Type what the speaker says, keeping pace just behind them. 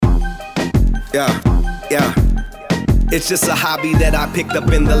Yeah. It's just a hobby that I picked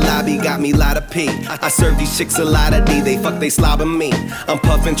up in the lobby, got me lot of pee. I serve these chicks a lot of D, they fuck, they slobbing me. I'm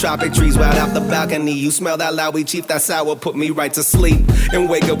puffing tropic trees right out the balcony. You smell that loud weed, chief, that sour, put me right to sleep. And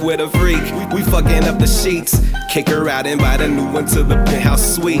wake up with a freak, we fucking up the sheets. Kick her out, invite a new one to the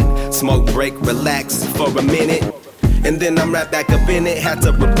penthouse suite. Smoke break, relax for a minute. And then I'm right back up in it. Had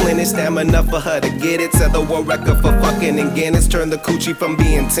to replenish stamina for her to get it. Set the world record for fucking and Guinness. Turn the coochie from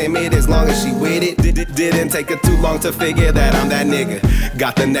being timid as long as she with it. Didn't take her too long to figure that I'm that nigga.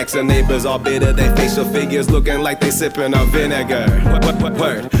 Got the next door neighbors all bitter. They facial figures looking like they sipping on vinegar.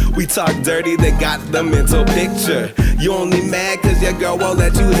 Word. We talk dirty, they got the mental picture. You only mad cause your girl won't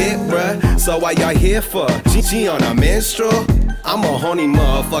let you hit, bruh. So why y'all here for? She on a menstrual? I'm a horny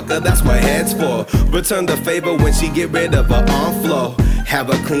motherfucker, that's what head's for. Return the favor when she get rid of her arm flow. Have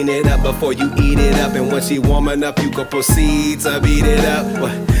her clean it up before you eat it up. And when she warming up, you can proceed to beat it up.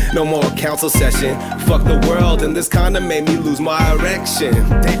 No more council session. Fuck the world, and this kinda made me lose my erection.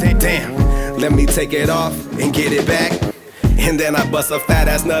 Damn, let me take it off and get it back. And then I bust a fat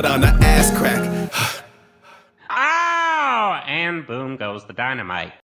ass nut on the ass crack. Ow! And boom goes the dynamite.